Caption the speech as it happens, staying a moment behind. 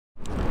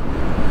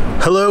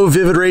Hello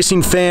Vivid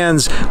Racing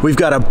fans, we've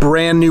got a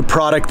brand new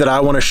product that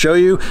I want to show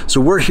you. So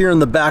we're here in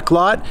the back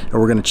lot and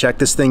we're going to check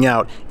this thing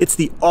out. It's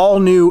the all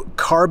new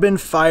carbon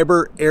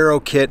fiber aero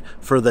kit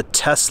for the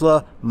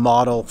Tesla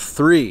Model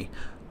 3.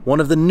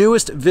 One of the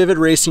newest Vivid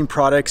Racing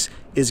products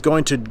is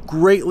going to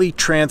greatly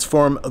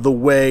transform the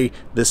way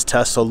this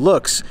Tesla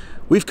looks.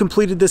 We've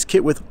completed this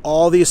kit with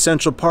all the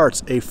essential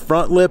parts: a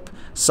front lip,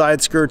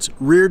 side skirts,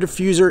 rear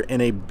diffuser,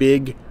 and a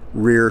big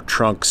rear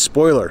trunk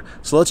spoiler.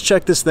 So let's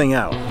check this thing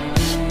out.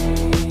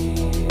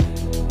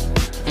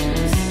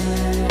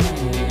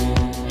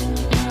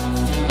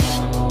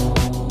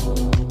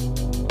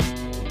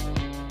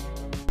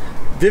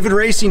 Vivid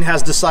Racing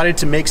has decided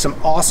to make some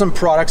awesome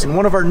products, and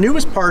one of our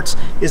newest parts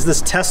is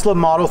this Tesla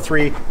Model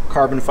 3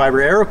 carbon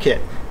fiber aero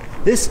kit.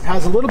 This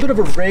has a little bit of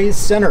a raised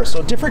center, so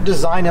a different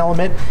design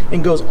element,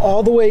 and goes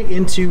all the way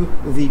into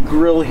the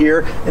grille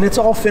here, and it's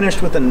all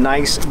finished with a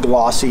nice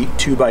glossy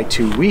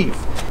 2x2 weave.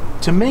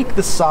 To make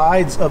the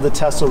sides of the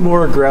Tesla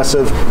more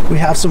aggressive, we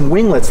have some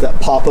winglets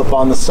that pop up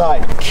on the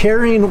side.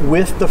 Carrying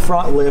with the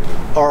front lip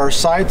are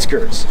side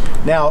skirts.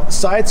 Now,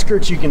 side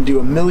skirts you can do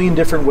a million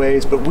different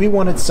ways, but we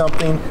wanted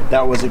something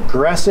that was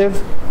aggressive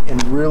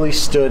and really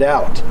stood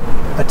out.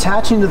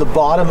 Attaching to the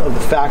bottom of the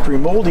factory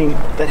molding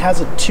that has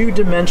a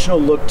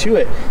two-dimensional look to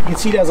it. You can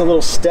see it has a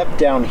little step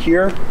down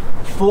here,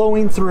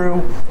 flowing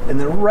through, and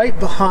then right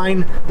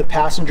behind the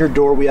passenger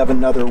door we have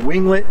another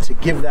winglet to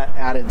give that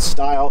added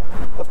style.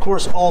 Of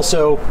course,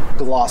 also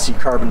glossy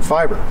carbon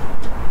fiber.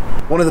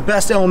 One of the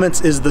best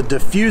elements is the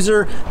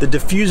diffuser. The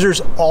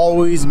diffusers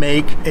always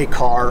make a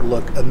car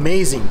look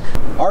amazing.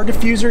 Our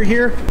diffuser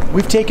here,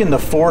 we've taken the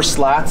 4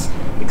 slats,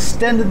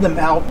 extended them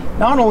out,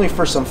 not only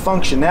for some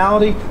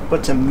functionality,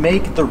 but to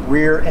make the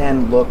rear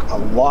end look a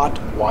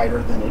lot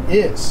wider than it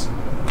is.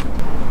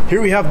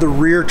 Here we have the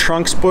rear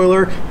trunk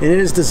spoiler, and it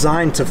is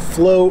designed to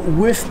flow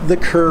with the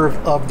curve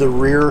of the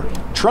rear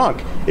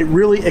trunk. It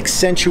really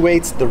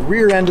accentuates the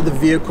rear end of the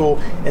vehicle,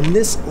 and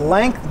this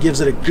length gives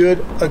it a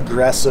good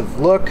aggressive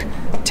look.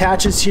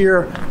 Attaches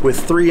here with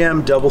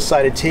 3M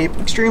double-sided tape,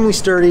 extremely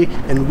sturdy,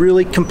 and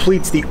really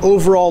completes the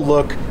overall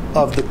look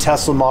of the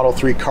Tesla Model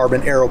 3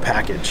 carbon aero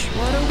package.